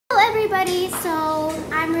everybody, so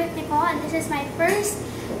I'm Nicole and this is my first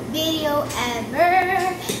video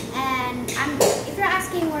ever, and if you're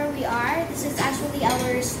asking where we are, this is actually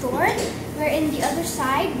our store. We're in the other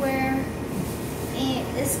side where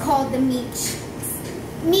it's called the meat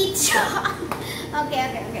shop.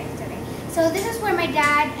 Okay. So this is where my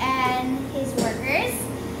dad and his workers,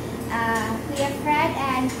 Kuya Fred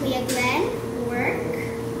and Kuya Glenn, work.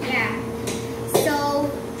 Yeah. So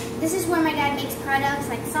this is where my dad makes products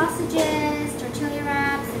like sausages, tortilla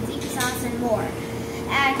wraps, tzatziki sauce, and more.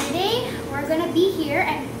 And today we're gonna be here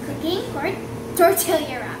and cooking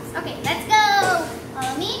tortilla wraps. Okay, let's go.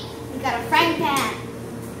 Follow me. We got a frying pan.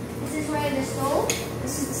 This is where the stove.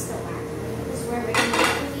 This is the stove. This is where we're gonna be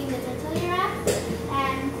cooking the tortilla wraps.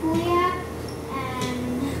 And Kuya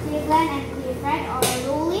Glenn and Kuya Fred are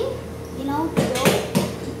rolling. You know, the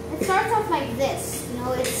dough. It starts off like this.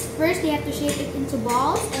 It's first they have to shape it into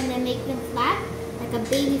balls and then make them flat, like a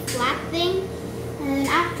baby flat thing. And then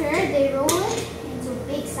after they roll it into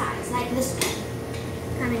big size, like this one.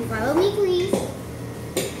 Come and follow me, please.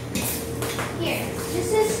 Here,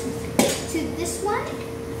 this is to this one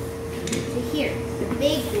to here, the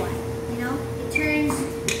big one. It turns.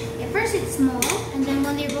 At first it's small, and then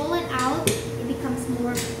when they roll it out, it becomes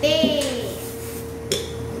more big.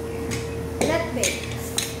 That big.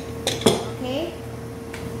 Okay.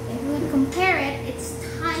 Compare it, it's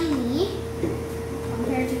tiny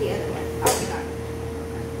compared to the other one. Oh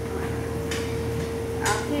my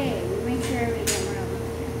god. Okay, we make sure we get what I'm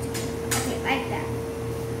looking at. Okay, like that.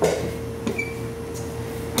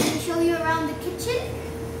 Let me show you around the kitchen.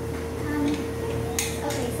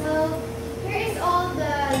 Okay, so here is all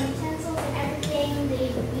the utensils and everything they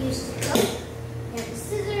use to cook. You have the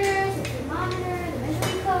scissors, the thermometer, the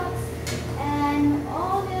measuring cups, and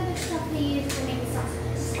all the other stuff they use to make the sausages.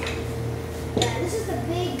 Yeah, this is the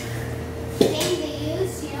big thing they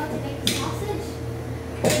use, to make the sausage.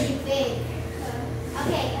 Pretty big.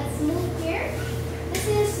 Okay, let's move here. This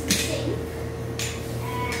is the sink.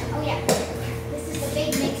 And, oh yeah, this is the big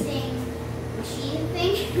mixing machine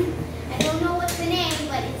thing. I don't know what's the name,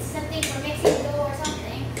 but it's something for mixing dough or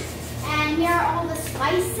something. And here are all the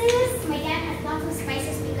spices. My dad has lots of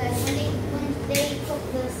spices because when they cook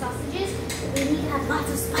the sausages, they need to have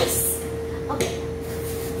lots of spice. Okay.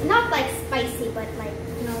 Not like spicy, but like,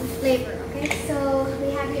 flavor, okay? So we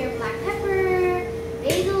have here black pepper,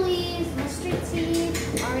 basil leaves, mustard seeds,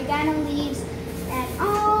 oregano leaves, and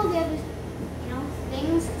all the other,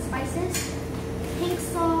 things, spices. Pink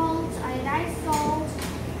salt, iodized salt,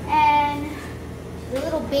 and the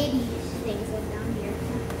little baby things like down here.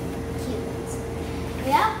 Cute ones.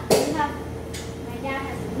 Yeah, my dad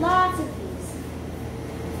has lots of these.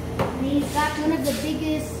 And he's got one of the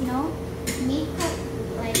biggest, meat cut,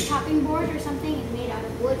 like chopping board or something. It's made out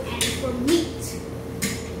of wood and for meat.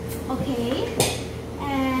 Okay.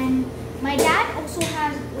 And my dad also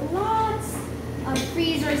has lots of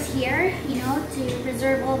freezers here, to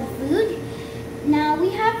preserve all the food. Now we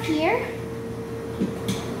have here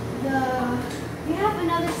we have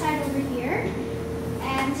another side over here,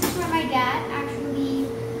 and this is where my dad actually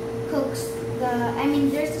cooks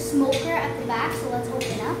there's the smoker at the back, so let's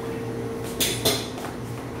open up.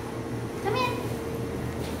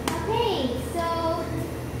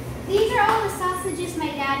 These are all the sausages my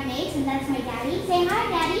dad makes, and that's my daddy. Say hi,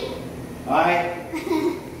 Daddy. Hi.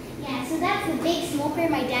 Yeah, so that's the big smoker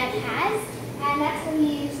my dad has, and that's what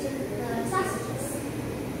he uses to cook the sausages.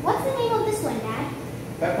 What's the name of this one, Dad?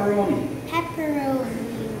 Pepperoni.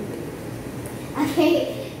 Pepperoni.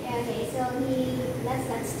 Okay. Okay, so he lets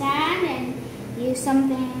that stand and use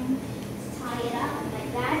something to tie it up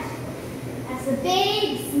like that. That's the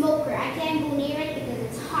big smoker. I can't go near it because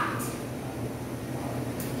it's hot.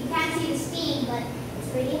 You can't see the steam, but it's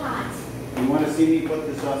pretty hot. You want to see me put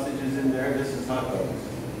the sausages in there? This is hot dogs.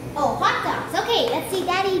 Oh, hot dogs. Okay, let's see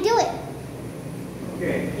Daddy do it.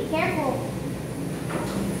 Okay. Be careful.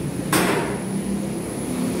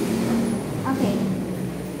 Okay.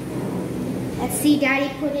 Let's see Daddy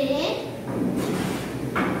put it in.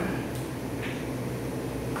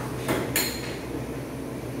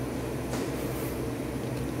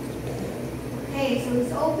 Okay, so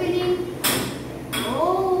he's opening.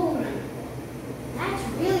 Oh, that's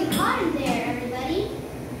really hot in there, everybody.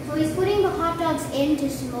 So he's putting the hot dogs in to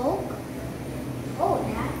smoke. Oh,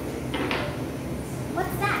 Dad.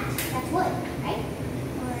 What's that? That's wood, right?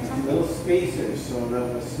 Or something? Little spacers so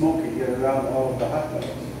that the smoke can get around all of the hot dogs.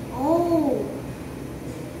 Oh.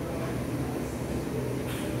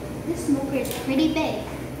 This smoker is pretty big.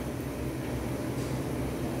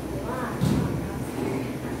 Wow.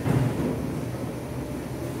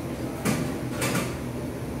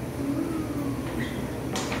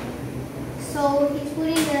 So he's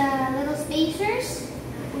putting the little spacers,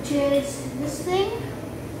 which is this thing,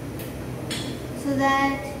 so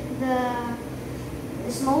that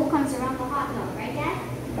the smoke comes around the hot dog, right, Dad?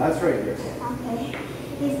 That's right here. Okay.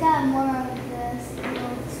 He's got more of the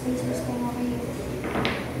little spacers thing over here.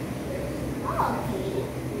 Oh, okay.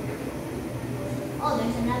 Oh,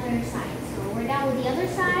 there's another side. So we're done with the other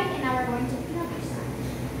side, and now we're going to the other side.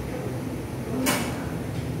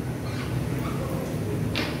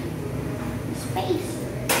 Spacer.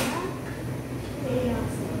 Huh? Pretty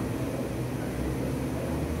awesome.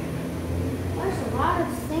 There's a lot of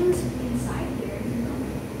things inside here.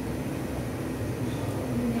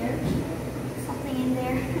 In there. Something in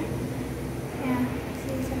there. Yeah,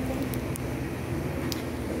 see something?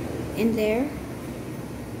 In there.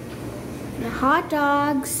 The hot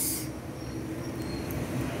dogs.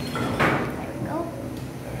 There we go.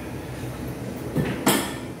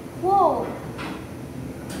 Whoa.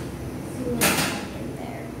 See what's in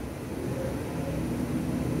there.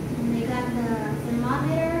 And they got the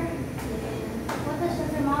thermometer. What does the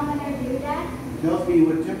thermometer do, Dad? Tells me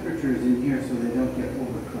what temperatures in here so they don't get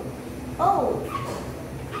overcooked. Oh,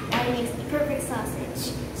 that makes the perfect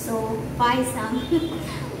sausage. So buy some.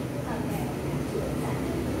 Okay.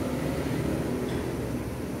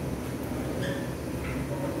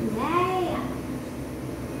 Yeah.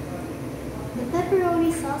 The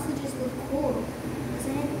pepperoni sausages look cool,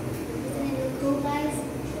 doesn't it? Doesn't it look cool, guys?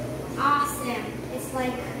 Awesome. It's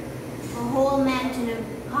like a whole mansion of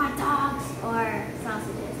hot dogs or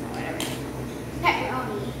sausages or whatever.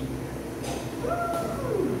 Pepperoni.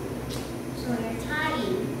 Woo! So you're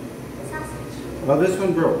tying the sausage. Well, this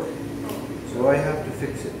one broke, so I have to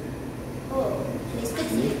fix it. Oh, please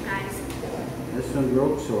fix it, guys. This one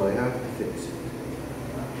broke, so I have to fix it.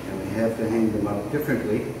 And we have to hang them up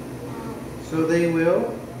differently, so they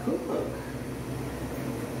will cook.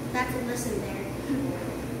 That's a lesson there.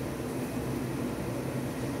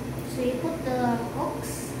 So you put the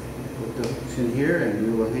hooks. Put the hooks in here and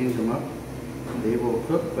we will hang them up. They will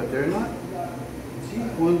cook, but they're not. See,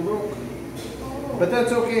 one broke. Oh. But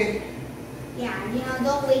that's okay. Yeah, you know,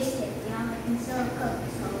 don't waste it. You know, it can still cook.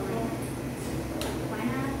 So like, why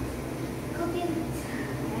not cook it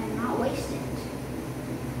and not waste it?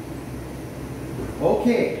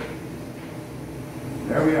 Okay.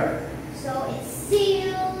 There we are. So it's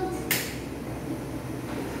sealed.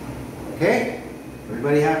 Okay?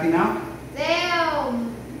 Everybody happy now?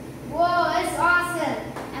 Damn! Whoa, it's awesome!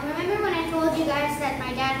 And remember when I told you guys that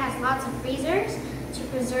my dad has lots of freezers to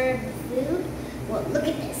preserve the food? Well, look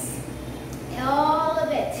at this. All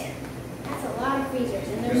of it. That's a lot of freezers,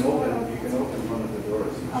 and there's more over You can there. open one of the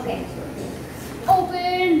doors. Okay.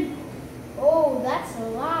 Open! Oh, that's a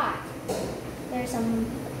lot. There's some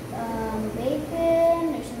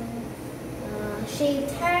bacon, there's some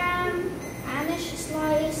shaved ham, Amish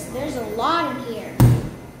slice. There's a lot in here.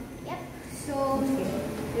 Yep. So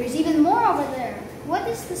there's even more over there. What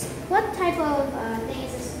is this? What type of thing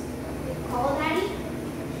is this called, Daddy?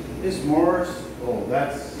 This S'mores, oh,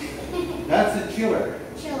 that's a chiller.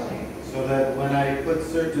 Chiller. So that when I put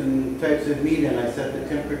certain types of meat in, I set the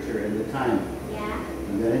temperature and the time. Yeah.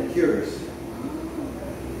 And then it cures.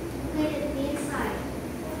 Look at the inside.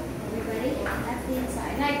 Everybody, that's the inside.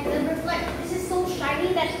 And the reflect. This is so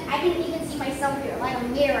shiny that I can even see myself here, like a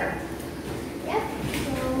mirror. Yep.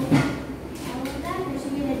 So all of that. There's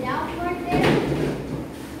even a down part there.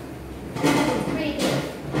 It's pretty good.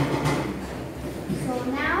 So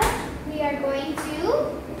now we are going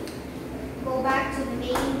to go back to the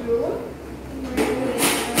main room.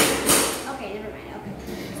 Okay, never mind. Okay.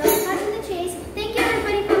 So cutting the chase. Thank you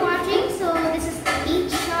everybody for watching. So this is the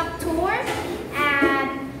meat shop tour, and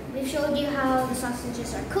we've showed you how the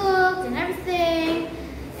sausages are cooked and everything,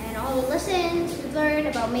 and all the lessons we've learned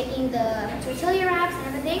about making the tortilla wraps and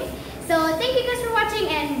everything. So thank you guys for watching,